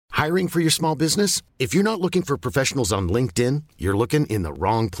Hiring for your small business? If you're not looking for professionals on LinkedIn, you're looking in the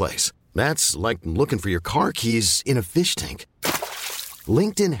wrong place. That's like looking for your car keys in a fish tank.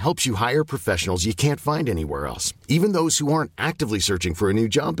 LinkedIn helps you hire professionals you can't find anywhere else, even those who aren't actively searching for a new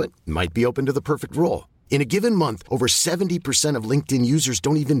job but might be open to the perfect role. In a given month, over 70% of LinkedIn users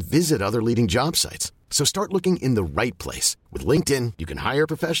don't even visit other leading job sites. So start looking in the right place. With LinkedIn, you can hire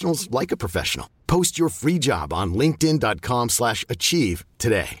professionals like a professional. Post your free job on linkedin.com/achieve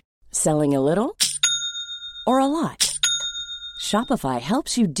today. Selling a little or a lot? Shopify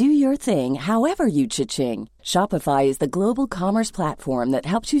helps you do your thing however you cha-ching. Shopify is the global commerce platform that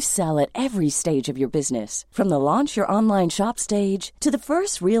helps you sell at every stage of your business. From the launch your online shop stage to the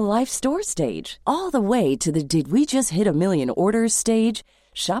first real-life store stage, all the way to the did we just hit a million orders stage.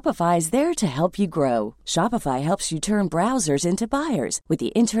 Shopify is there to help you grow. Shopify helps you turn browsers into buyers with the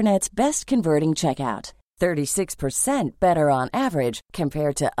internet's best converting checkout. 36% better on average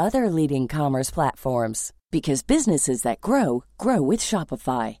compared to other leading commerce platforms. Because businesses that grow, grow with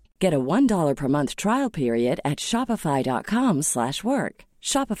Shopify. Get a $1 per month trial period at shopify.com/work.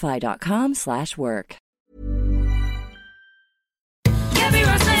 Shopify.com/work. Gabby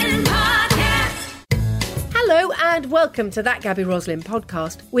Roslin Podcast. Hello and welcome to That Gabby Roslin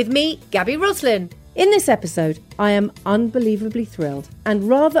Podcast with me, Gabby Roslin. In this episode, I am unbelievably thrilled and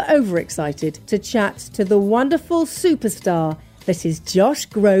rather overexcited to chat to the wonderful superstar that is Josh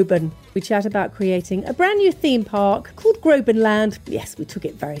Groban. We chat about creating a brand new theme park called Groban Land. Yes, we took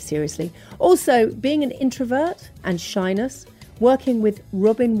it very seriously. Also, being an introvert and shyness, working with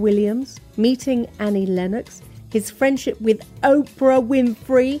Robin Williams, meeting Annie Lennox, his friendship with Oprah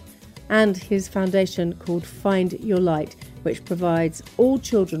Winfrey, and his foundation called Find Your Light, which provides all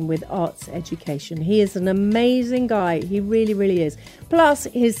children with arts education. He is an amazing guy. He really, really is. Plus,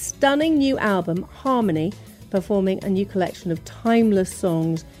 his stunning new album, Harmony, performing a new collection of timeless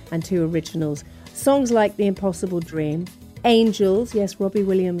songs and 2 originals. Songs like The Impossible Dream, Angels, yes, Robbie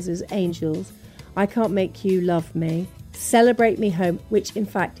Williams' Angels, I Can't Make You Love Me, Celebrate Me Home, which in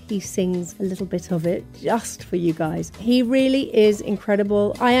fact he sings a little bit of it just for you guys. He really is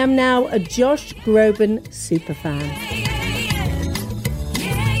incredible. I am now a Josh Groban superfan.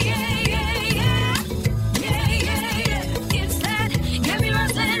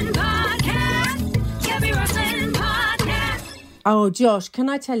 Oh, Josh, can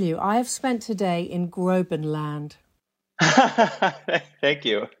I tell you, I have spent today in Groban Land. Thank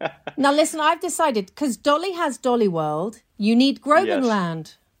you. Now, listen, I've decided, because Dolly has Dolly World, you need Groban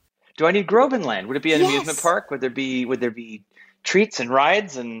Land. Do I need Groban Land? Would it be an amusement park? Would there be treats and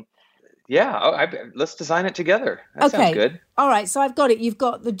rides? And let's design it together. That sounds good. All right, so I've got it. You've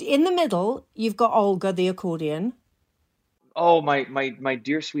got in the middle, you've got Olga, the accordion. Oh, my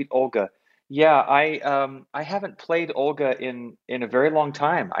dear sweet Olga. Yeah, I haven't played Olga in a very long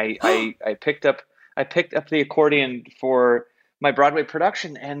time. I picked up the accordion for my Broadway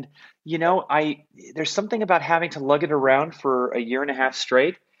production, and there's something about having to lug it around for a year and a half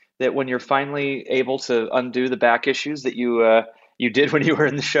straight that when you're finally able to undo the back issues that you did when you were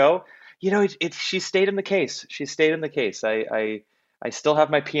in the show, she stayed in the case. She stayed in the case. I still have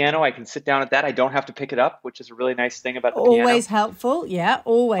my piano. I can sit down at that. I don't have to pick it up, which is a really nice thing about the piano. Always helpful. Yeah,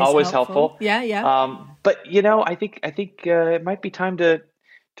 always helpful. Yeah. But I think it might be time to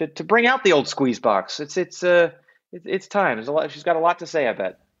bring out the old squeeze box. It's time. There's a lot. She's got a lot to say, I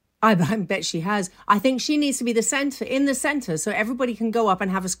bet. I bet she has. I think she needs to be in the center, so everybody can go up and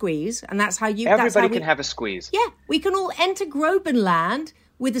have a squeeze, and that's how you. Everybody can have a squeeze. Yeah, we can all enter Groban Land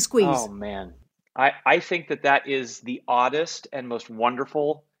with a squeeze. Oh man. I think that is the oddest and most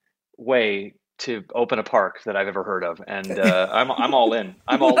wonderful way to open a park that I've ever heard of, and I'm all in.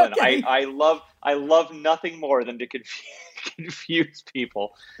 I'm all in. I love nothing more than to confuse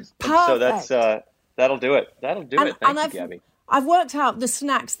people. So that'll do it. That'll do it. Thank you, Gabby. I've worked out the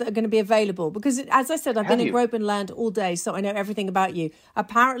snacks that are going to be available because, as I said, I've been in Groban Land all day, so I know everything about you.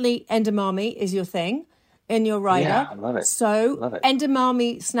 Apparently, edamame is your thing. In your rider. Yeah, I love it. So,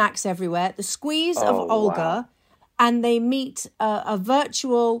 edamame snacks everywhere. The squeeze of Olga, and they meet a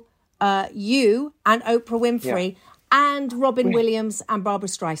virtual you and Oprah Winfrey and Robin Williams and Barbara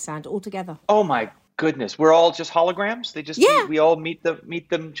Streisand all together. Oh my goodness, we're all just holograms. They just we all meet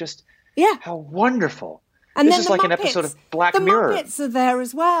them. Just how wonderful! And this then is like an episode of Black Mirror. The Muppets are there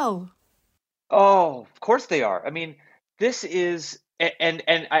as well. Oh, of course they are. I mean, this is, and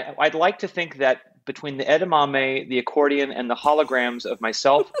I'd like to think that between the edamame, the accordion, and the holograms of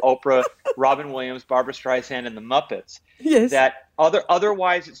myself, Oprah, Robin Williams, Barbara Streisand, and the Muppets, that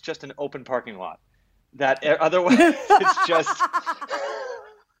otherwise it's just an open parking lot. That otherwise it's just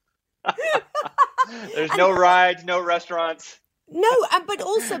there's no rides, no restaurants. No, but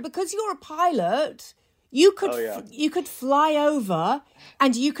also because you're a pilot, you could fly over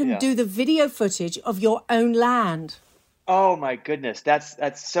and you can do the video footage of your own land. Oh my goodness, that's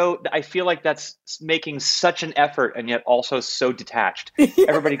so. I feel like that's making such an effort and yet also so detached.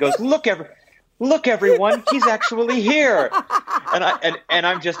 Everybody goes, look everyone, he's actually here, and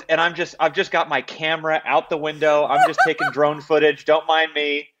I've just got my camera out the window. I'm just taking drone footage. Don't mind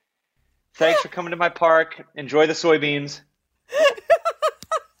me. Thanks for coming to my park. Enjoy the soybeans.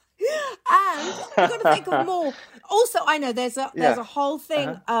 And you've got to think of more. Also, I know there's a whole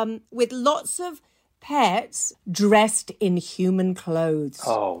thing with lots of pets dressed in human clothes.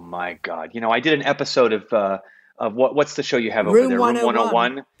 Oh my God! I did an episode of what's the show you have over Room there? 101. Room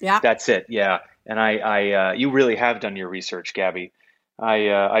 101. Yeah, that's it. Yeah, and I you really have done your research, Gabby.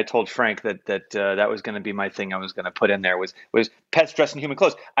 I told Frank that was going to be my thing. I was going to put in there was pets dressed in human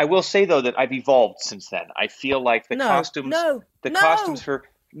clothes. I will say though that I've evolved since then. I feel like the costumes for.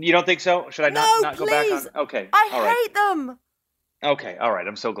 You don't think so? Should I not go back on? Okay. I hate them. Okay. All right.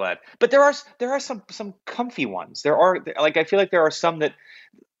 I'm so glad. But there are some comfy ones. There are I feel like there are some that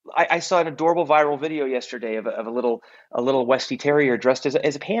I saw an adorable viral video yesterday of a little Westie Terrier dressed as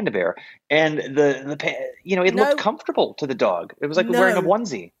a panda bear, and it looked comfortable to the dog. It was like wearing a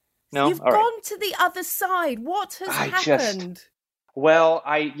onesie. No, you've gone to the other side. What has happened?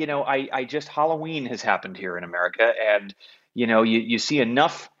 I just Halloween has happened here in America, and you see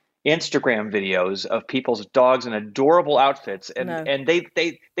enough Instagram videos of people's dogs in adorable outfits, and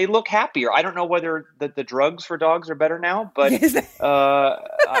they look happier. I don't know whether the drugs for dogs are better now, but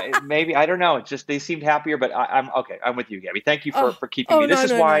maybe, I don't know. It's just they seemed happier. But I'm okay. I'm with you, Gabby. Thank you for keeping me. This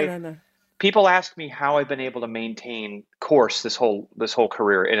is why people ask me how I've been able to maintain course this whole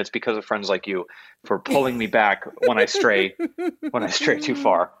career, and it's because of friends like you for pulling me back when I stray too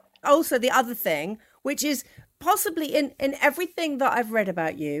far. Also, the other thing, which is possibly in everything that I've read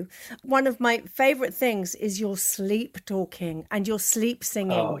about you, one of my favorite things is your sleep talking and your sleep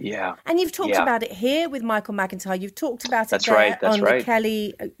singing. Oh, yeah. And you've talked about it here with Michael McIntyre. You've talked about it That's there right. the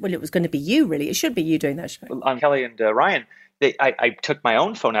Kelly. Well, it was going to be you, really. It should be you doing that show. On Kelly and Ryan, I took my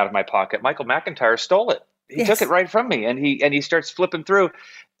own phone out of my pocket. Michael McIntyre stole it. He took it right from me, and he starts flipping through.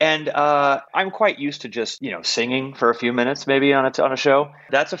 And I'm quite used to just singing for a few minutes, maybe on a show.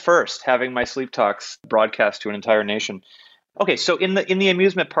 That's a first, having my sleep talks broadcast to an entire nation. Okay, so in the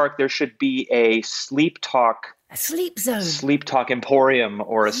amusement park, there should be a sleep talk emporium,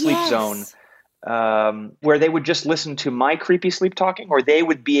 or a sleep zone, where they would just listen to my creepy sleep talking, or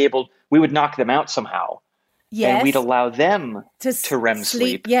we would knock them out somehow. Yes. And we'd allow them to REM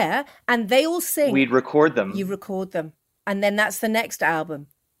sleep. Yeah, and they all sing. We'd record them. You record them. And then that's the next album.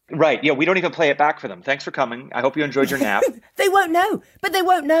 Right. Yeah, we don't even play it back for them. Thanks for coming. I hope you enjoyed your nap. They won't know. But they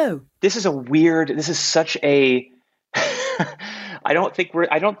won't know. This is such a I don't think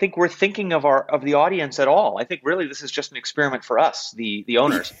we're thinking of the audience at all. I think really this is just an experiment for us, the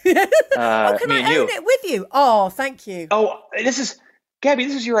owners. Can I own it with you? Oh, thank you. Oh, Gabby,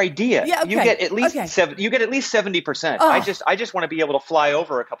 this is your idea. Yeah, okay. You get at least 70%. Oh. I just want to be able to fly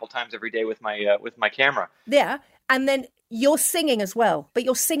over a couple times every day with my camera. Yeah, and then you're singing as well, but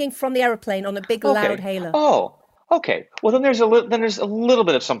you're singing from the airplane on a big loud hailer. Oh, okay. Well, then there's a little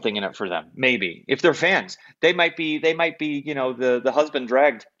bit of something in it for them. Maybe if they're fans, they might be the husband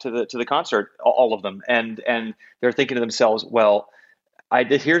dragged to the concert, all of them, and they're thinking to themselves, well,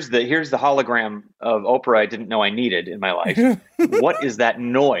 here's the hologram of Oprah I didn't know I needed in my life. What is that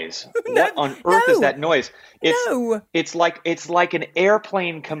noise? What on earth is that noise? It's like an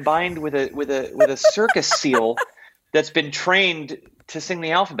airplane combined with a circus seal that's been trained to sing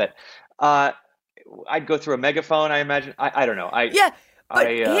the alphabet. I'd go through a megaphone, I imagine. I don't know. But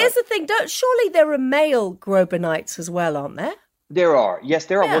here's the thing. Surely there are male Grobenites as well, aren't there? There are. Yes,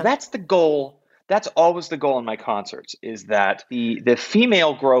 there are. Well, that's the goal. That's always the goal in my concerts, is that the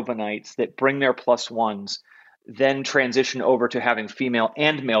female Grobenites that bring their plus ones then transition over to having female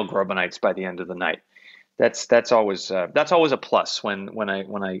and male Grobenites by the end of the night. That's always a plus when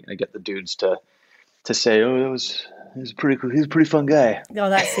I get the dudes to say, oh, he's pretty cool. He's a pretty fun guy.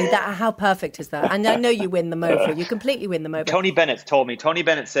 Oh, how perfect is that? And I know you win them over. You completely win them over. Tony Bennett told me. Tony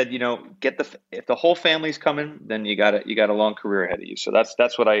Bennett said, if the whole family's coming, then you got a long career ahead of you. So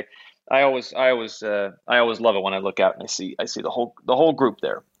that's what I always love it when I look out and I see the whole group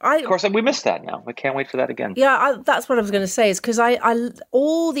there. Of course, we missed that now. I can't wait for that again. Yeah, that's what I was going to say, is because I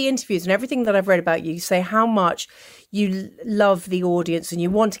all the interviews and everything that I've read about you say how much you love the audience and you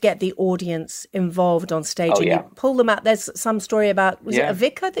want to get the audience involved on stage. You pull them out. There's some story about, was it a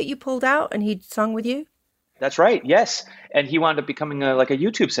vicar that you pulled out and he sung with you? That's right. Yes. And he wound up becoming like a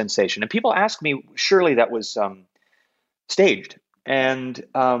YouTube sensation. And people ask me, surely that was staged. And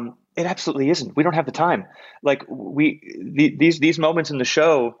it absolutely isn't. We don't have the time. Like these moments in the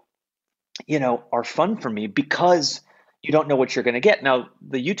show, are fun for me because you don't know what you're going to get. Now,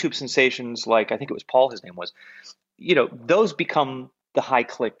 the YouTube sensations, like I think it was Paul, his name was, those become the high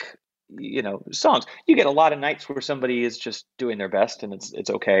click, songs. You get a lot of nights where somebody is just doing their best and it's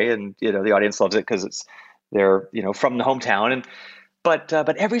okay, and the audience loves it because they're from the hometown, and but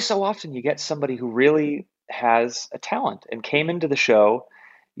every so often you get somebody who really has a talent and came into the show,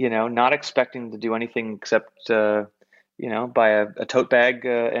 not expecting to do anything except buy a tote bag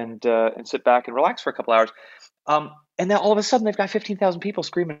and sit back and relax for a couple hours. And then all of a sudden they've got 15,000 people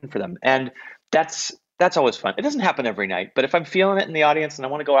screaming for them. And that's always fun. It doesn't happen every night, but if I'm feeling it in the audience and I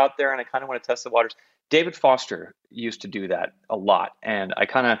want to go out there and I kind of want to test the waters, David Foster used to do that a lot. And I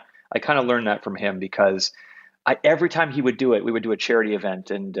kind of learned that from him because every time he would do it, we would do a charity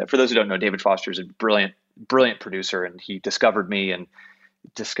event. And for those who don't know, David Foster is a brilliant, brilliant producer, and he discovered me and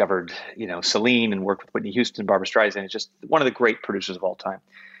discovered, Celine, and worked with Whitney Houston, Barbra Streisand. He's just one of the great producers of all time.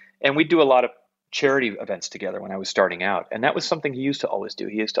 And we do a lot of charity events together when I was starting out. And that was something he used to always do.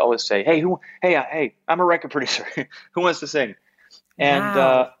 He used to always say, hey, I'm a record producer. Who wants to sing? And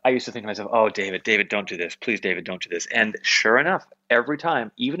Wow. I used to think to myself, oh, David, don't do this. Please, David, don't do this. And sure enough, every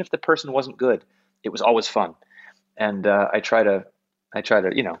time, even if the person wasn't good, it was always fun. And I try to,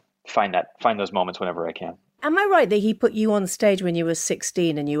 find those moments whenever I can. Am I right that he put you on stage when you were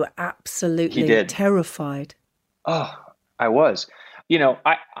 16 and you were He absolutely did. terrified? Oh, I was.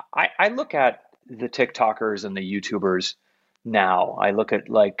 I look at the TikTokers and the YouTubers now. I look at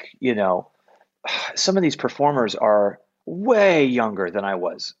some of these performers are way younger than I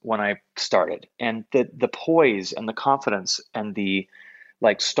was when I started, and the poise and the confidence and the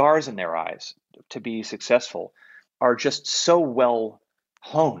stars in their eyes to be successful are just so well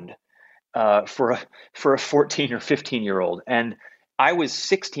honed for a 14 or 15-year-old. And I was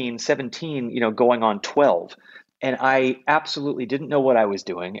 16, 17, going on 12. And I absolutely didn't know what I was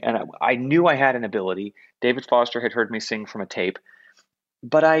doing. And I knew I had an ability. David Foster had heard me sing from a tape.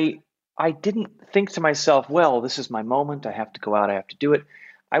 But I didn't think to myself, well, this is my moment. I have to go out. I have to do it.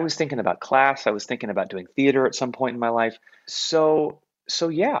 I was thinking about class. I was thinking about doing theater at some point in my life. So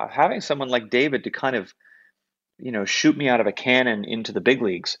yeah, having someone like David to kind of, shoot me out of a cannon into the big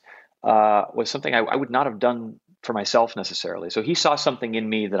leagues was something I would not have done for myself necessarily. So he saw something in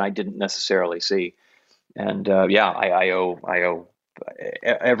me that I didn't necessarily see. And I owe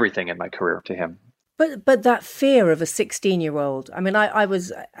everything in my career to him. But that fear of a 16-year-old. I mean, I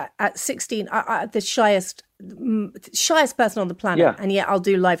was at 16, the shyest person on the planet, Yeah. and yet I'll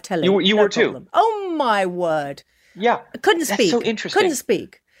do live telly. You no were too. problem. Oh my word! Yeah, I couldn't that's speak. so interesting. Couldn't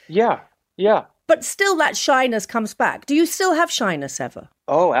speak. Yeah, yeah. But still, that shyness comes back. Do you still have shyness ever?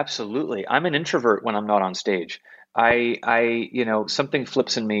 Oh, absolutely. I'm an introvert when I'm not on stage. Something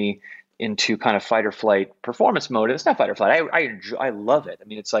flips in me into kind of fight or flight performance mode. And it's not fight or flight. I love it. I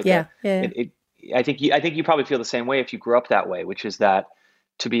mean, it's like Yeah. I think you probably feel the same way if you grew up that way, which is that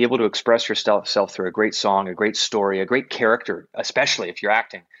to be able to express yourself through a great song, a great story, a great character, especially if you're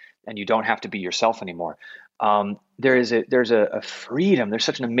acting and you don't have to be yourself anymore. There's a freedom. There's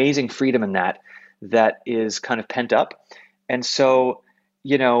such an amazing freedom in that is kind of pent up. And so,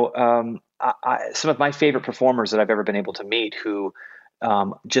 some of my favorite performers that I've ever been able to meet who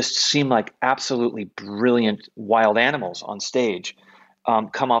just seem like absolutely brilliant wild animals on stage,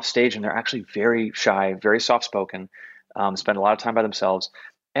 come off stage and they're actually very shy, very soft-spoken, spend a lot of time by themselves.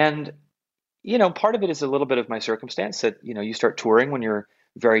 And, part of it is a little bit of my circumstance that, you start touring when you're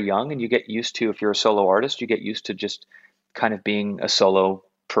very young and you get used to, if you're a solo artist, you get used to just kind of being a solo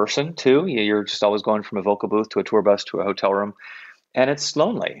person too. You're just always going from a vocal booth to a tour bus to a hotel room, and it's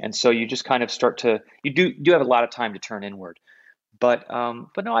lonely. And so you just kind of you do have a lot of time to turn inward. But no,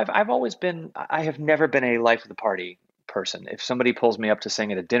 I've always been, I have never been a life of the party person. If somebody pulls me up to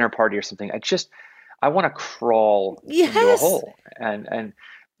sing at a dinner party or something, I want to crawl into a Yes. hole. And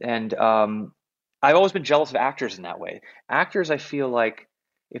I've always been jealous of actors in that way. Actors, I feel like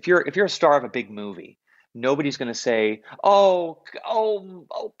if you're a star of a big movie, nobody's going to say, oh,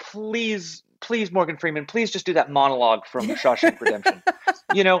 please, Morgan Freeman, please just do that monologue from Shawshank Redemption.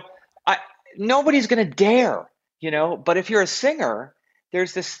 Nobody's going to dare. But if you're a singer,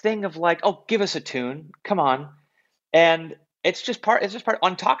 there's this thing of like, oh, give us a tune, come on. And it's just part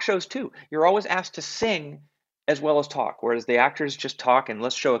on talk shows too. You're always asked to sing as well as talk, whereas the actors just talk and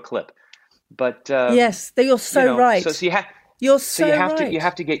let's show a clip. But Yes, you're so right. So you have You're so so you have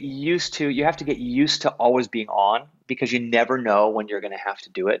right. to get used to always being on, because you never know when you're going to have to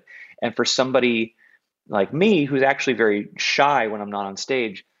do it. And for somebody like me, who's actually very shy when I'm not on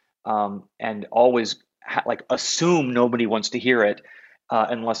stage, and always like assume nobody wants to hear it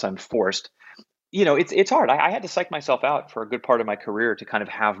unless I'm forced. It's hard. I had to psych myself out for a good part of my career to kind of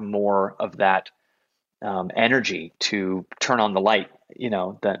have more of that energy to turn on the light,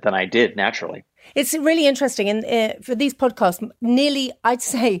 than I did naturally. It's really interesting. And for these podcasts, nearly, I'd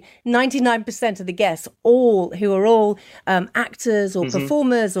say 99% of the guests, who are all actors or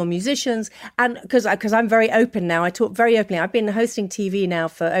performers or musicians. And because I'm very open now, I talk very openly. I've been hosting TV now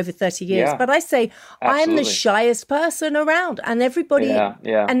for over 30 years. Yeah, but I say I am the absolutely. shyest person around. And everybody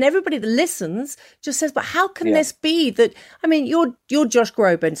that listens just says, but how can this be that? I mean, you're Josh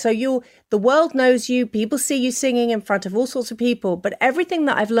Groban. So the world knows you. People see you singing in front of all sorts of people. But everything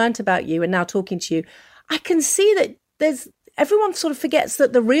that I've learned about you and now talking to you, I can see that everyone sort of forgets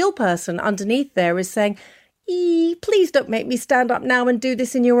that the real person underneath there is saying, please don't make me stand up now and do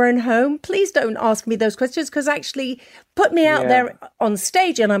this in your own home. Please don't ask me those questions, because actually put me out there on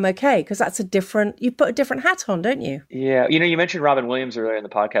stage and I'm okay, because you put a different hat on, don't you? Yeah. You mentioned Robin Williams earlier in the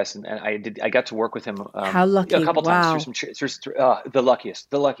podcast, and I got to work with him How lucky. a couple Wow. times the luckiest.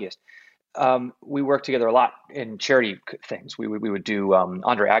 We worked together a lot in charity things. We would do,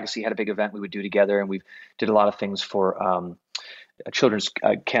 Andre Agassi had a big event we would do together, and we did a lot of things for a children's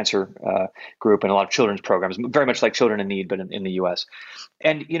cancer group and a lot of children's programs, very much like Children in Need, but in the U.S.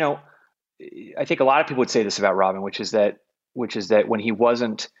 And, I think a lot of people would say this about Robin, which is that when he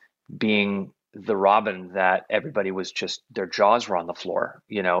wasn't being the Robin that everybody was just, their jaws were on the floor,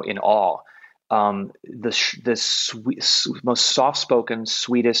 in awe. The most soft-spoken,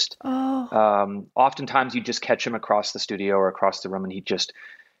 sweetest. Oftentimes you just catch him across the studio or across the room, and he'd just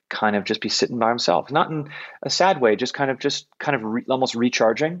kind of just be sitting by himself, not in a sad way, just kind of almost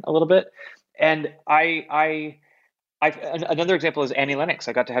recharging a little bit. And another example is Annie Lennox.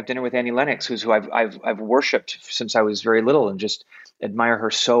 I got to have dinner with Annie Lennox, who I've worshipped since I was very little, and just admire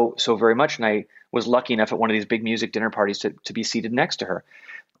her so very much. And I was lucky enough at one of these big music dinner parties to be seated next to her.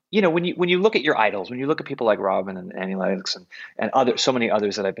 When you look at your idols, when you look at people like Robin and Annie Lennox and so many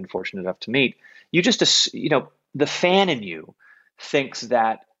others that I've been fortunate enough to meet, you just, the fan in you thinks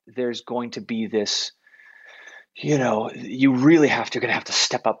that there's going to be this, you really going to have to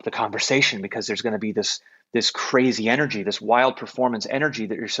step up the conversation, because there's going to be this crazy energy, this wild performance energy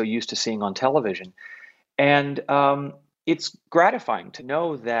that you're so used to seeing on television. And it's gratifying to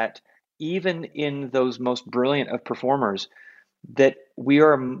know that even in those most brilliant of performers, that we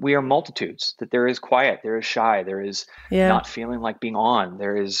are multitudes, that there is quiet, there is shy, there is not feeling like being on,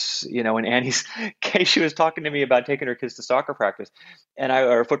 there is, in Annie's case, she was talking to me about taking her kids to soccer practice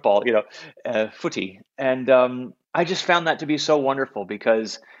or football, footy. And I just found that to be so wonderful,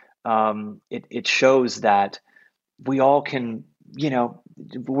 because it shows that we all can,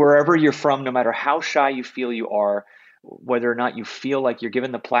 wherever you're from, no matter how shy you feel you are, whether or not you feel like you're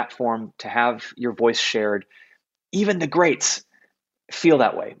given the platform to have your voice shared, even the greats feel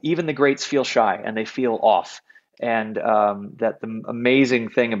that way. Even the greats feel shy and they feel off. And that the amazing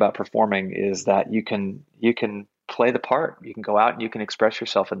thing about performing is that you can play the part. You can go out and you can express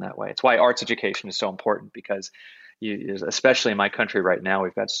yourself in that way. It's why arts education is so important, because especially in my country right now,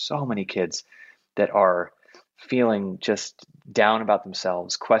 we've got so many kids that are feeling just down about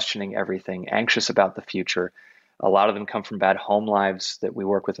themselves, questioning everything, anxious about the future. A lot of them come from bad home lives that we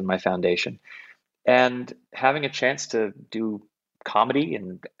work with in my foundation. And having a chance to do comedy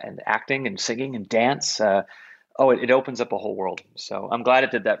and acting and singing and dance, it opens up a whole world. So I'm glad it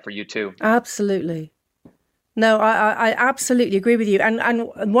did that for you too. Absolutely. No, I absolutely agree with you. And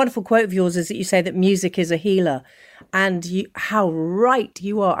a wonderful quote of yours is that you say that music is a healer, and how right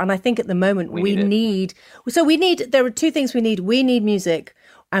you are. And I think at the moment there are two things we need. We need music,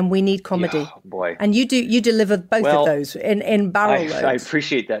 and we need comedy. Oh, boy. And you deliver both of those in barrel loads. I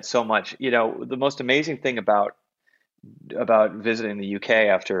appreciate that so much. The most amazing thing about visiting the UK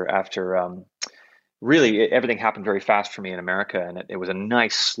after really everything happened very fast for me in America, and it was a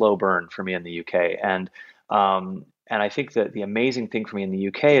nice slow burn for me in the UK. And I think that the amazing thing for me in the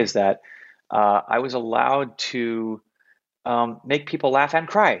UK is that I was allowed to make people laugh and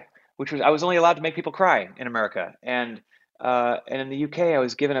cry, I was only allowed to make people cry in America. And in the UK, I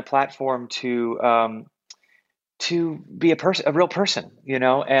was given a platform to be a real person,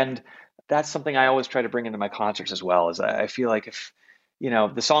 and that's something I always try to bring into my concerts as well. Is I feel like if,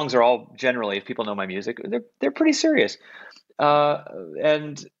 the songs are all generally, if people know my music, they're pretty serious.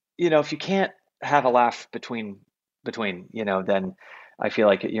 And, if you can't have a laugh between, then I feel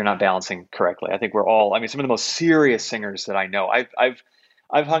like you're not balancing correctly. I think we're all, some of the most serious singers that I know,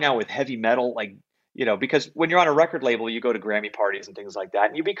 I've hung out with heavy metal, because when you're on a record label, you go to Grammy parties and things like that,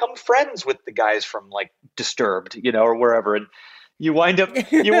 and you become friends with the guys from like Disturbed, or wherever. And, you wind up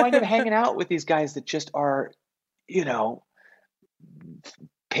hanging out with these guys that just are, you know,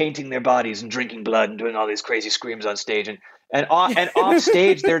 painting their bodies and drinking blood and doing all these crazy screams on stage, and off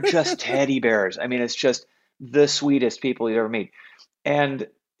stage they're just teddy bears. I mean, it's just the sweetest people you ever meet. And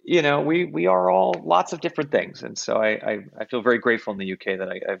you know, we are all lots of different things, and so I feel very grateful in the UK that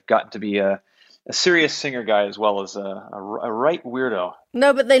I've gotten to be a serious singer guy as well as a right weirdo.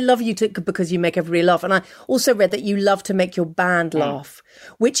 No, but they love you because you make everybody laugh. And I also read that you love to make your band laugh,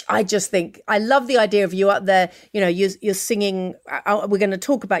 which I just think, I love the idea of you up there, you know, you're singing. We're going to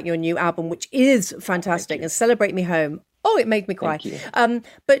talk about your new album, which is fantastic, and Celebrate Me Home. Oh, it made me cry.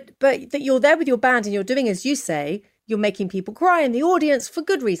 But that you're there with your band and you're doing, as you say, you're making people cry in the audience for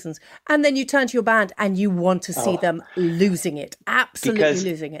good reasons. And then you turn to your band and you want to see them losing it,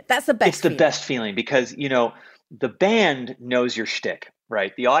 absolutely losing it. That's the best feeling. It's the best feeling because, you know, the band knows your shtick,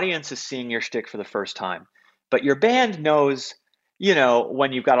 right? The audience is seeing your shtick for the first time. But your band knows, you know,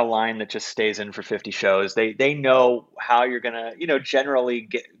 when you've got a line that just stays in for 50 shows, they know how you're going to, you know, generally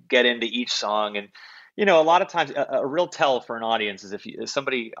get into each song. And, you know, a lot of times a real tell for an audience is if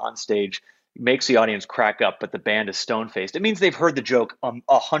somebody on stage makes the audience crack up, but the band is stone-faced, it means they've heard the joke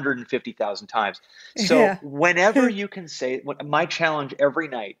 150,000 times. So whenever you can say, my challenge every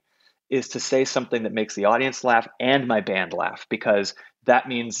night is to say something that makes the audience laugh and my band laugh, because that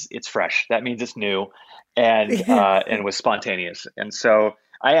means it's fresh. That means it's new and was spontaneous. And so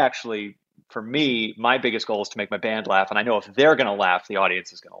I actually, for me, my biggest goal is to make my band laugh. And I know if they're going to laugh, the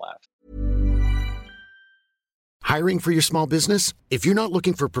audience is going to laugh. Hiring for your small business? If you're not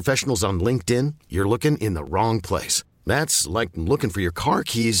looking for professionals on LinkedIn, you're looking in the wrong place. That's like looking for your car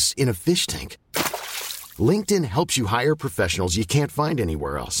keys in a fish tank. LinkedIn helps you hire professionals you can't find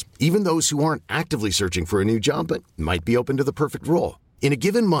anywhere else, even those who aren't actively searching for a new job but might be open to the perfect role. In a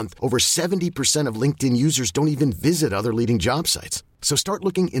given month, over 70% of LinkedIn users don't even visit other leading job sites. So start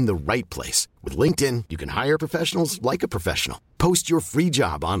looking in the right place. With LinkedIn, you can hire professionals like a professional. Post your free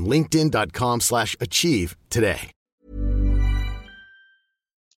job on linkedin.com/achieve today.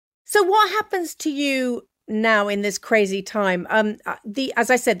 So what happens to you now in this crazy time?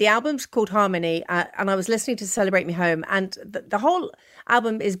 As I said, the album's called Harmony, and I was listening to Celebrate Me Home, and the whole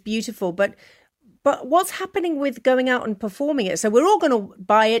album is beautiful, but what's happening with going out and performing it? So we're all going to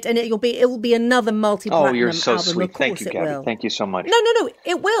buy it, and it will be another multi-platinum album. Oh, you're so album. sweet. Thank you, Gabby. Thank you so much. No,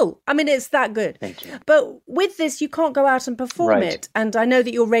 it will. I mean, it's that good. Thank you. But with this, you can't go out and perform it. And I know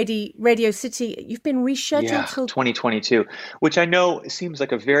that your Radio City, you've been rescheduled till 2022, which I know seems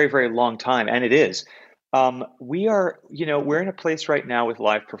like a very, very long time, and it is. We're in a place right now with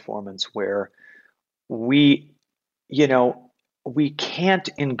live performance where we can't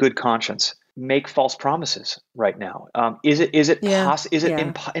in good conscience make false promises right now. Is it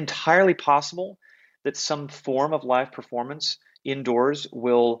entirely possible that some form of live performance indoors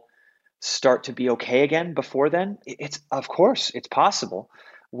will start to be okay again before then? Of course it's possible.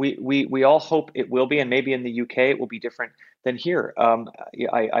 We all hope it will be, and maybe in the UK it will be different than here.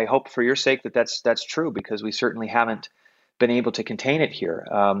 I hope for your sake that's true, because we certainly haven't been able to contain it here.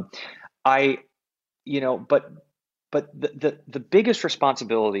 But the biggest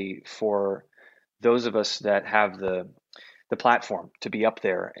responsibility for those of us that have the platform to be up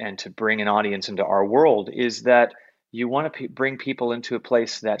there and to bring an audience into our world is that you want to bring people into a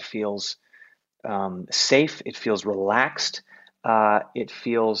place that feels safe, it feels relaxed, it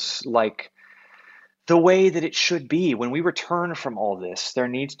feels like the way that it should be. When we return from all this, there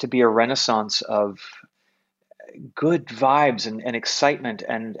needs to be a renaissance of good vibes and excitement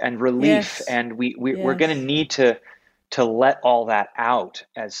and relief. Yes. And we're going to need to let all that out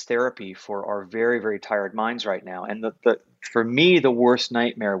as therapy for our very, very tired minds right now. And for me, the worst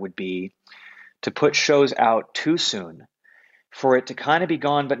nightmare would be to put shows out too soon, for it to kind of be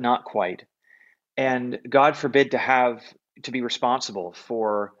gone, but not quite. And God forbid to be responsible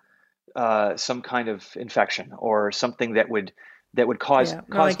for some kind of infection or something that would cause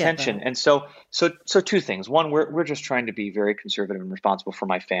tension. That. And so two things. One, we're just trying to be very conservative and responsible for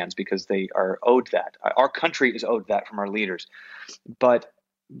my fans, because they are owed that. Our country is owed that from our leaders. But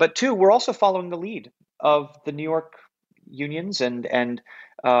two, we're also following the lead of the New York unions and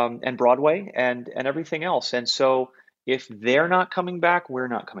Broadway and everything else. And so if they're not coming back, we're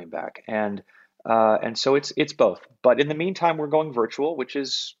not coming back. And so it's both. But in the meantime, we're going virtual, which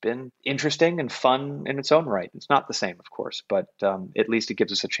has been interesting and fun in its own right. It's not the same, of course, but at least it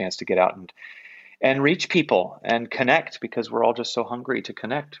gives us a chance to get out and reach people and connect, because we're all just so hungry to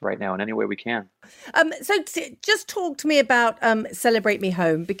connect right now in any way we can. So just talk to me about Celebrate Me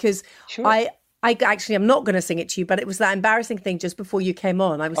Home, because sure. I'm not going to sing it to you, but it was that embarrassing thing just before you came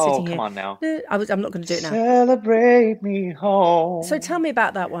on. I was Oh, sitting come here. on now. I'm not going to do it now. Celebrate me home. So tell me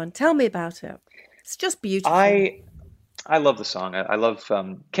about that one. Tell me about it. It's just beautiful. I love the song. I love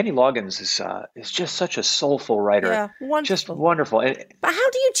Kenny Loggins is just such a soulful writer. Yeah, wonderful. Just wonderful. But how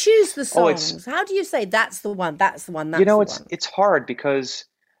do you choose the Oh, it's- songs? How do you say that's the one, that's the one, that's You know, the it's one? it's hard because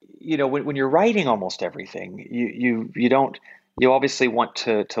when you're writing almost everything, you don't you obviously want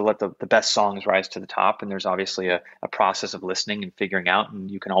to let the best songs rise to the top, and there's obviously a process of listening and figuring out,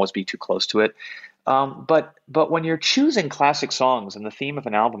 and you can always be too close to it. But when you're choosing classic songs, and the theme of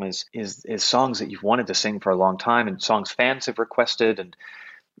an album is songs that you've wanted to sing for a long time, and songs fans have requested, and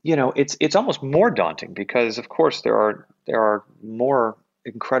it's almost more daunting because of course there are more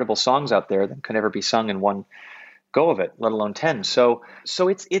incredible songs out there than can ever be sung in one go of it, let alone 10. So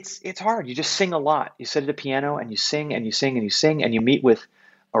it's hard. You just sing a lot. You sit at a piano and you sing and you sing and you sing, and you meet with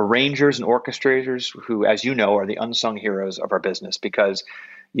arrangers and orchestrators who, as you know, are the unsung heroes of our business, because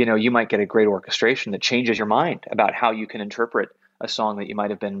you might get a great orchestration that changes your mind about how you can interpret a song that you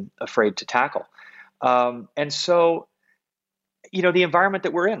might have been afraid to tackle. And so the environment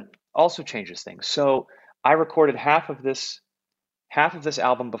that we're in also changes things. So I recorded half of this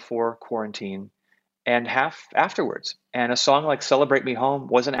album before quarantine and half afterwards. And a song like Celebrate Me Home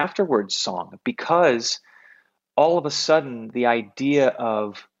was an afterwards song, because all of a sudden the idea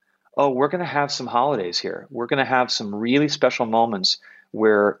of, oh, we're going to have some holidays here. We're going to have some really special moments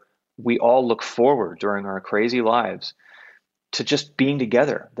where we all look forward during our crazy lives to just being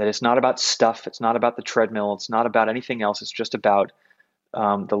together. That it's not about stuff. It's not about the treadmill. It's not about anything else. It's just about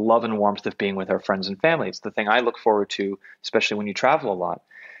the love and warmth of being with our friends and family. It's the thing I look forward to, especially when you travel a lot.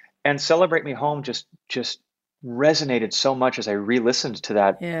 And Celebrate Me Home just resonated so much as I re-listened to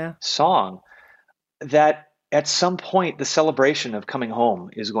that song, that at some point the celebration of coming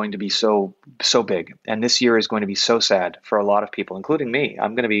home is going to be so big. And this year is going to be so sad for a lot of people, including me.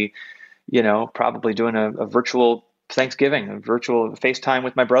 I'm going to be, probably doing a virtual Thanksgiving, a virtual FaceTime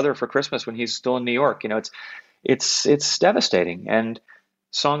with my brother for Christmas when he's still in New York. It's devastating. And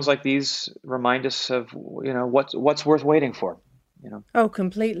songs like these remind us of, what's worth waiting for. Oh,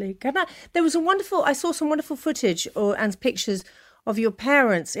 completely. I saw some wonderful footage and pictures of your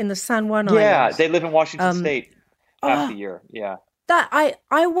parents in the San Juan Islands. Yeah, they live in Washington State half the year. Yeah. That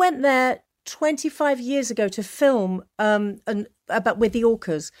I went there 25 years ago to film about with the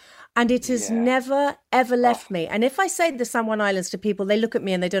orcas, and it has never ever left me. And if I say the San Juan Islands to people, they look at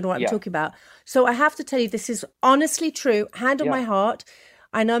me and they don't know what I'm talking about. So I have to tell you, this is honestly true. Hand on my heart.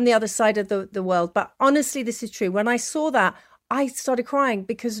 I know I'm the other side of the world, but honestly, this is true. When I saw that, I started crying,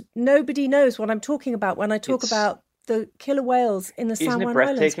 because nobody knows what I'm talking about when I talk about the killer whales in the San Juan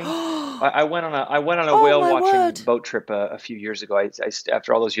Islands. Isn't it breathtaking? I went on a whale watching boat trip a few years ago. I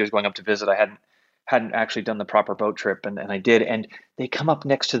after all those years going up to visit, I hadn't actually done the proper boat trip, and I did. And they come up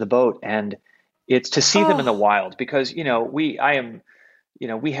next to the boat, and it's to see them in the wild, because we have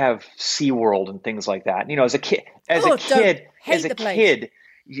SeaWorld and things like that. As a kid,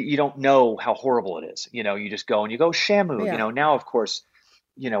 you don't know how horrible it is. You just go and you go Shamu. Yeah. Now of course,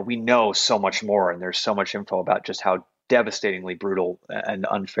 we know so much more, and there's so much info about just how devastatingly brutal and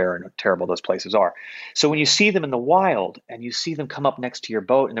unfair and terrible those places are. So when you see them in the wild and you see them come up next to your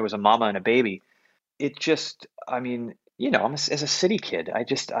boat, and there was a mama and a baby, it just, as a city kid, I've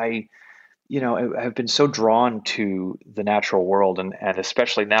been so drawn to the natural world, and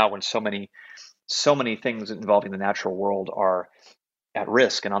especially now when so many things involving the natural world are at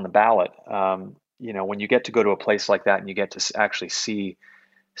risk and on the ballot. When you get to go to a place like that and you get to actually see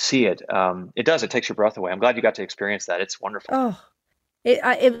it, it takes your breath away. I'm glad you got to experience that. It's wonderful. Oh,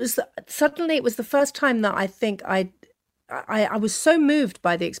 it was the first time that I think I was so moved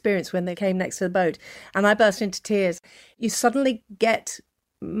by the experience when they came next to the boat, and I burst into tears. You suddenly get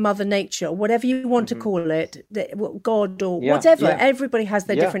Mother Nature, whatever you want to call it, God or whatever. Yeah. Everybody has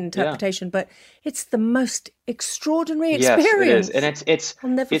their different interpretation, but it's the most extraordinary experience. Yes, it is,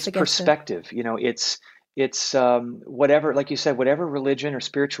 and it's perspective. It's whatever, like you said, whatever religion or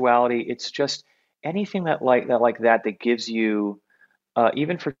spirituality. It's just anything that gives you,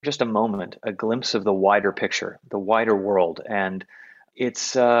 even for just a moment, a glimpse of the wider picture, the wider world, and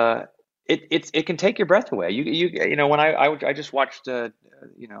it's. It can take your breath away. When I just watched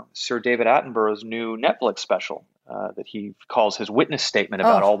Sir David Attenborough's new Netflix special that he calls his witness statement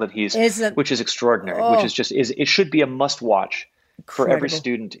about all that which is extraordinary, which is just it should be a must watch for every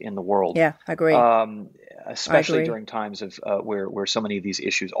student in the world. Yeah, I agree. Especially during times of where so many of these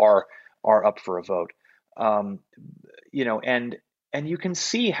issues are up for a vote. And you can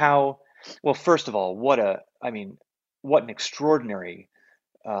see how, well, first of all, what an extraordinary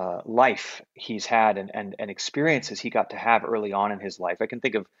life he's had and experiences he got to have early on in his life. I can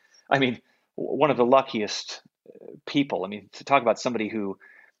think of, I mean, one of the luckiest people. I mean, to talk about somebody who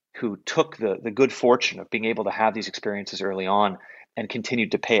took the good fortune of being able to have these experiences early on and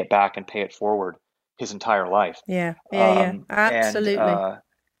continued to pay it back and pay it forward his entire life. Yeah, absolutely.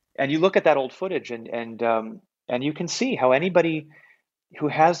 And you look at that old footage and you can see how anybody who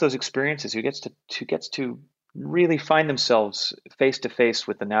has those experiences, who gets to really find themselves face to face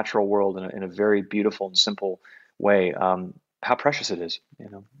with the natural world in a very beautiful and simple way, how precious it is, you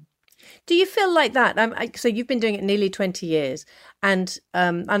know. Do you feel like that? So you've been doing it nearly 20 years, and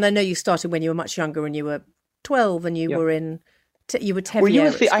I know you started when you were much younger, and you were 12, and you were in. You were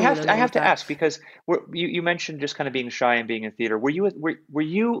Tevier. I have to ask, because you mentioned just kind of being shy and being in theater. Were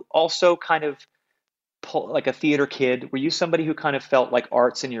you also kind of like a theater kid? Were you somebody who kind of felt like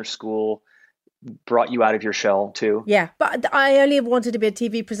arts in your school brought you out of your shell too? Yeah, but I only wanted to be a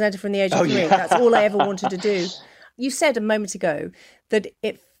TV presenter from the age of 3. Yeah. That's all I ever wanted to do. You said a moment ago that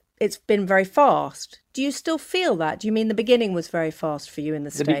it's been very fast. Do you still feel that? Do you mean the beginning was very fast for you in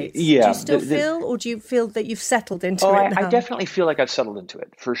the States? Yeah. Do you still feel, or do you feel that you've settled into it now? I definitely feel like I've settled into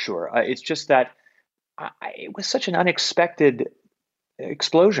it, for sure. It's just that it was such an unexpected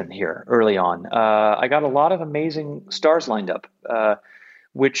explosion here early on. I got a lot of amazing stars lined up,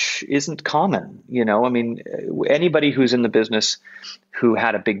 which isn't common. You know, I mean, anybody who's in the business who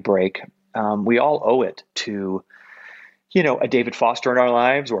had a big break, we all owe it to, you know, a David Foster in our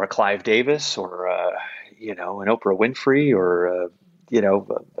lives, or a Clive Davis, or you know, an Oprah Winfrey, or you know.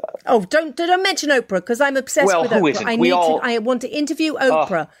 Don't mention Oprah, because I'm obsessed with Oprah. Who isn't? I want to interview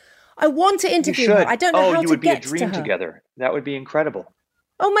Oprah. I want to interview her. I don't know how to get to her. You would be a dream together. That would be incredible.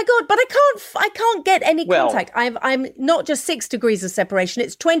 Oh my God! But I can't get any contact. I'm not just 6 degrees of separation;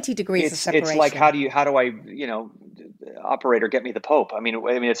 it's 20 degrees of separation. It's like how do I, you know, operator, get me the Pope? I mean,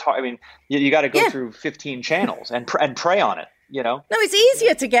 it's hard. I mean, you got to go through 15 channels and pray on it. You know. No, it's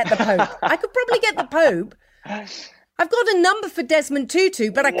easier to get the Pope. I could probably get the Pope. I've got a number for Desmond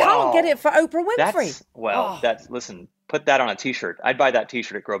Tutu, but I can't get it for Oprah Winfrey. Listen, put that on a T-shirt. I'd buy that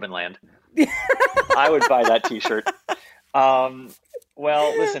T-shirt at Grobenland. I would buy that T-shirt.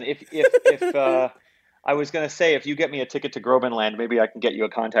 Well, listen, if I was going to say, if you get me a ticket to Grobenland, maybe I can get you a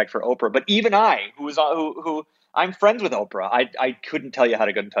contact for Oprah. But even I, who I'm friends with Oprah, I couldn't tell you how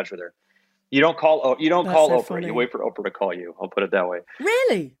to get in touch with her. You don't call Oprah. Funny. You wait for Oprah to call you. I'll put it that way.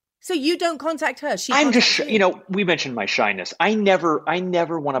 Really? So you don't contact her? I'm just, you know, we mentioned my shyness. I never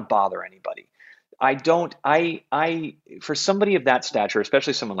want to bother anybody. For somebody of that stature,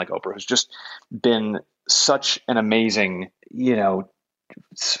 especially someone like Oprah, who's just been such an amazing, you know,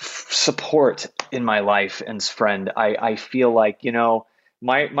 support in my life and friend, I feel like, you know,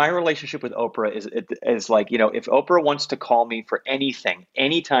 my relationship with Oprah is like, you know, if Oprah wants to call me for anything,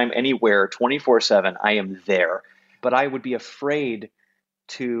 anytime, anywhere, 24/7, I am there. But I would be afraid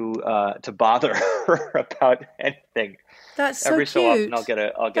to bother her about anything. That's so Every cute. so often I'll get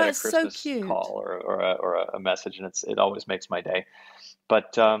a Christmas so call or a message, and it always makes my day.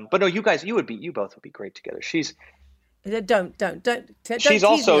 But no, you both would be great together. She's also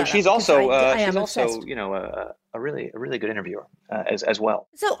you know, a really good interviewer as well.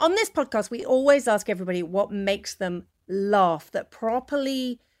 So on this podcast, we always ask everybody what makes them laugh, that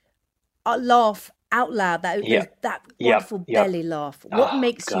properly laugh out loud, that wonderful belly laugh. What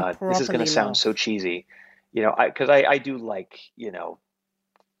makes you properly this is going to sound so cheesy, you know, because I do like, you know,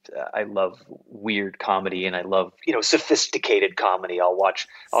 I love weird comedy, and I love, you know, sophisticated comedy. I'll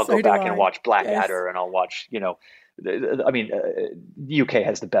go back and watch Blackadder, and I'll watch, you know, I mean, UK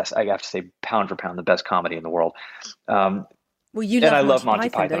has the best, I have to say, pound for pound, the best comedy in the world. Well, and I love Monty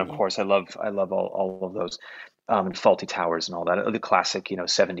Python, of course. I love all of those, Fawlty Towers and all that. The classic, you know,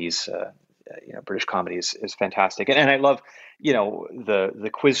 70s, you know, British comedy is fantastic. And I love, you know, the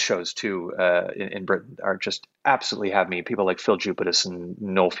quiz shows too, in Britain are just absolutely have me. People like Phil Jupitus and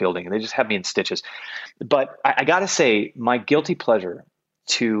Noel Fielding, and they just have me in stitches. But I got to say, my guilty pleasure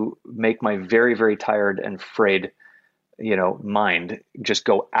to make my very, very tired and frayed, you know, mind just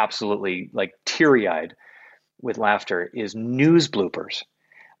go absolutely like teary-eyed with laughter is news bloopers.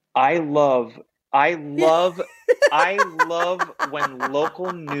 I love when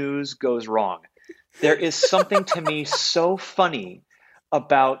local news goes wrong. There is something to me so funny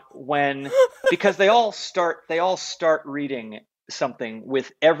about because they all start reading something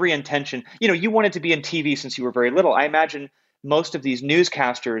with every intention. You know, you wanted to be in TV since you were very little. I imagine most of these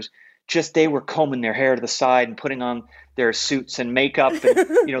newscasters, they were combing their hair to the side and putting on their suits and makeup and,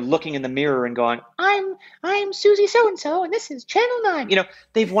 you know, looking in the mirror and going, I'm Susie so-and-so and this is Channel 9. You know,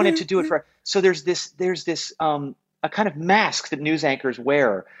 they've wanted to do it so there's this a kind of mask that news anchors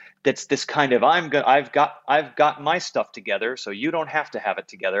wear. That's this kind of I've got my stuff together, so you don't have to have it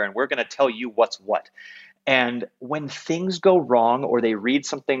together, and we're going to tell you what's what. And when things go wrong, or they read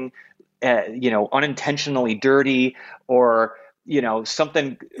something, unintentionally dirty, or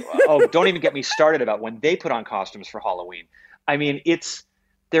something. Oh, don't even get me started about when they put on costumes for Halloween. I mean,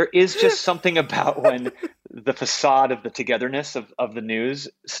 there is just something about when the facade of the togetherness of the news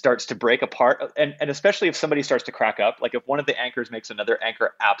starts to break apart. And especially if somebody starts to crack up, like if one of the anchors makes another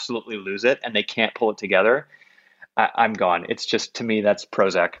anchor absolutely lose it and they can't pull it together, I'm gone. It's just, to me, that's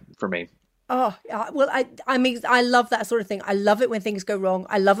Prozac for me. Oh, well, I mean, I love that sort of thing. I love it when things go wrong.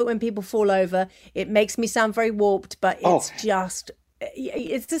 I love it when people fall over. It makes me sound very warped, but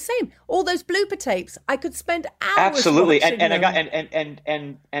it's the same. All those blooper tapes, I could spend hours. Absolutely, watching and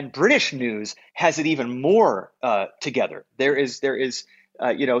them. and British news has it even more together. There is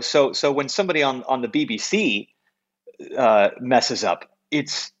so when somebody on the BBC messes up,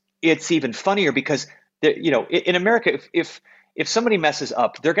 it's even funnier because in America, if somebody messes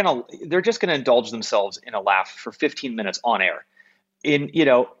up, they're just gonna indulge themselves in a laugh for 15 minutes on air. In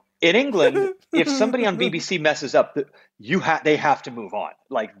England, if somebody on BBC messes up, they have to move on.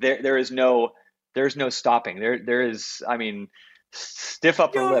 Like there's no stopping. There is, I mean, stiff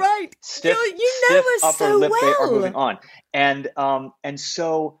upper You're lip. right. Stiff, you stiff know us upper so lip. They are well. moving on. And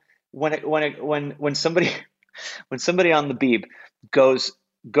so when somebody on the Beeb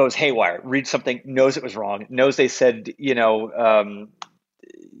goes haywire, reads something, knows it was wrong, knows they said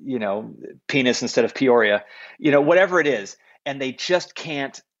penis instead of Peoria, whatever it is, and they just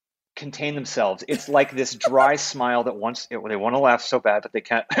can't contain themselves. It's like this dry smile that they want to laugh so bad, but they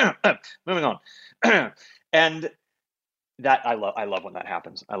can't. Moving on, and that I love when that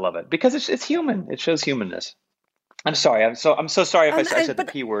happens. I love it because it's human. It shows humanness. I'm sorry. I'm so sorry if I said the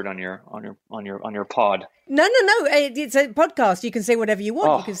P word on your pod. No. It's a podcast. You can say whatever you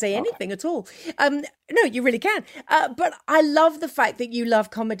want. You can say anything at all. No, you really can. But I love the fact that you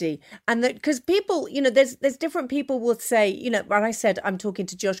love comedy, and that because people, there's different people will say, when I said I'm talking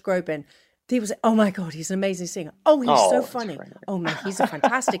to Josh Groban, people say, "Oh my God, he's an amazing singer. Oh, he's so funny. Oh man, he's a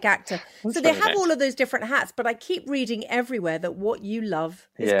fantastic actor." So they have all of those different hats. But I keep reading everywhere that what you love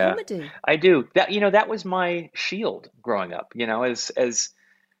is comedy. I do. That was my shield growing up.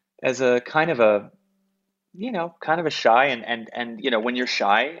 As a kind of a shy and when you're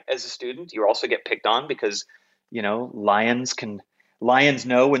shy as a student, you also get picked on because lions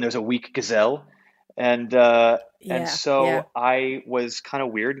know when there's a weak gazelle. And so I was kind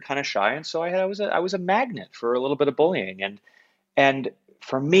of weird and kind of shy, and so I was a magnet for a little bit of bullying, and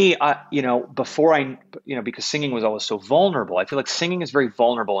for me, before because singing was always so vulnerable. I feel like singing is very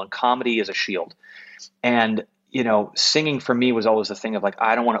vulnerable, and comedy is a shield. And singing for me was always the thing of like,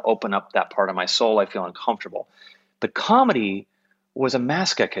 I don't want to open up that part of my soul. I feel uncomfortable. But comedy was a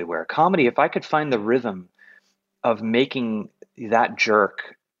mask I could wear. Comedy, if I could find the rhythm of making that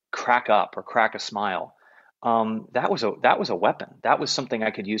jerk crack up or crack a smile, that was a weapon. That was something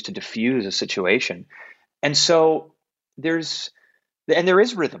I could use to diffuse a situation. And so there is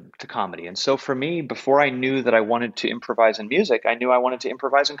rhythm to comedy. And so for me, before I knew that I wanted to improvise in music, I knew I wanted to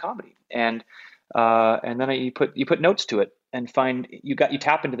improvise in comedy. And then you put notes to it and find you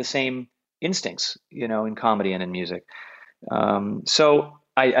tap into the same instincts, in comedy and in music. So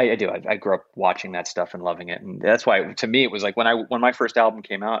I do. I grew up watching that stuff and loving it, and that's why to me it was like when my first album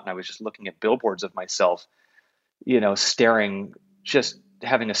came out and I was just looking at billboards of myself, staring, just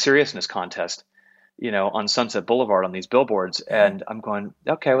having a seriousness contest, on Sunset Boulevard on these billboards, and I'm going,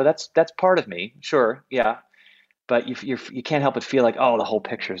 okay, well that's part of me, sure, yeah, but you can't help but feel like, oh, the whole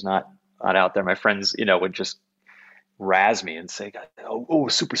picture's not out there. My friends, would just razz me and say, oh,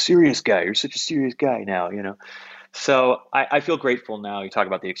 super serious guy, you're such a serious guy now, So I feel grateful now. You talk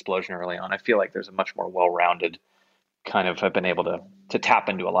about the explosion early on. I feel like there's a much more well-rounded kind of, I've been able to tap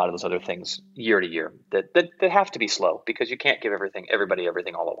into a lot of those other things year to year that have to be slow because you can't give everybody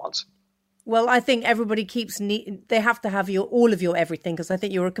everything all at once. Well, I think everybody they have to have all of your everything, because I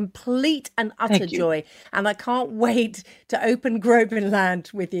think you're a complete and utter joy. And I can't wait to open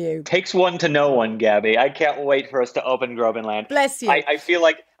Grobanland with you. Takes one to know one, Gabby. I can't wait for us to open Grobanland. Bless you. I feel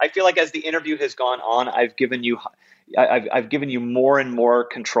like as the interview has gone on, I've given you more and more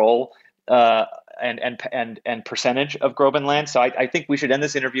control and percentage of Grobanland. So I think we should end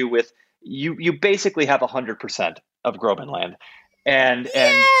this interview with you basically have 100% of Grobanland. And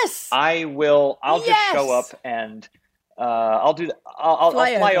I'll just show up and I'll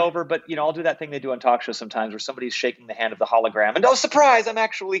fly over, but I'll do that thing they do on talk shows sometimes where somebody's shaking the hand of the hologram and, oh, surprise, I'm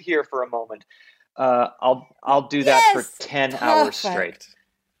actually here for a moment. I'll do that for 10 hours straight.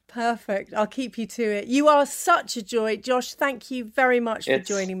 Perfect. I'll keep you to it. You are such a joy. Josh, thank you very much for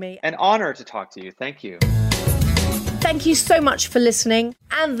joining me. An honor to talk to you. Thank you. Thank you so much for listening.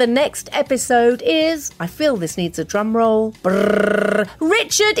 And the next episode is, I feel this needs a drum roll,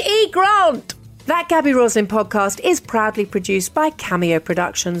 Richard E. Grant. That Gabby Roslin podcast is proudly produced by Cameo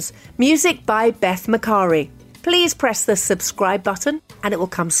Productions. Music by Beth Macari. Please press the subscribe button and it will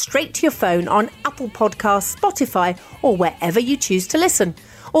come straight to your phone on Apple Podcasts, Spotify, or wherever you choose to listen.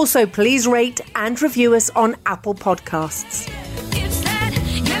 Also, please rate and review us on Apple Podcasts.